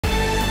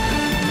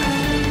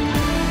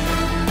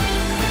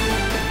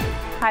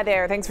Hi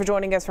there. Thanks for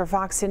joining us for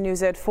Fox 10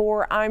 News at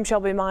 4. I'm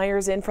Shelby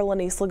Myers in for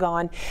Lenise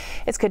Lagon.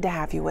 It's good to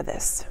have you with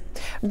us.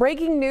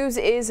 Breaking news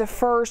is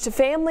first.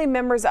 Family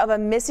members of a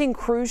missing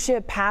cruise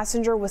ship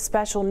passenger with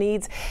special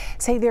needs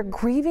say they're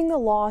grieving the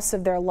loss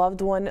of their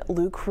loved one,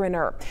 Luke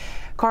Renner.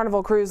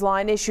 Carnival Cruise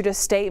Line issued a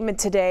statement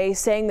today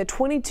saying the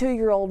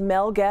 22-year-old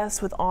male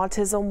guest with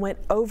autism went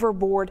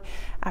overboard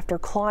after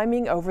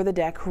climbing over the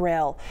deck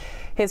rail.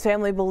 His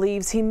family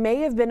believes he may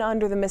have been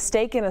under the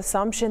mistaken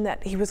assumption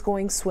that he was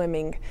going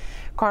swimming.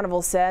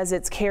 Carnival says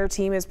its care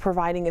team is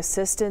providing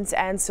assistance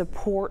and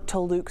support to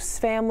Luke's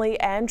family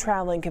and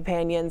traveling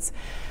companions.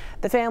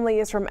 The family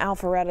is from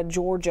Alpharetta,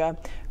 Georgia.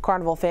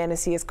 Carnival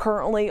Fantasy is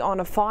currently on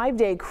a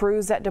 5-day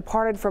cruise that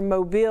departed from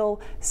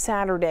Mobile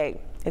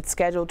Saturday. It's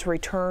scheduled to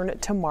return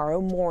tomorrow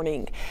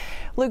morning.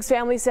 Luke's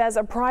family says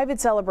a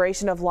private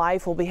celebration of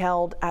life will be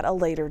held at a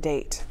later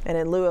date. And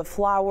in lieu of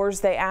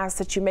flowers, they ask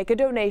that you make a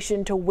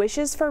donation to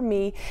Wishes for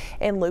Me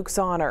in Luke's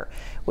honor.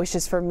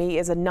 Wishes for Me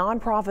is a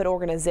nonprofit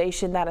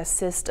organization that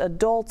assists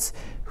adults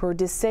who are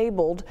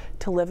disabled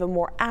to live a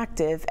more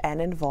active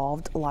and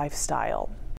involved lifestyle.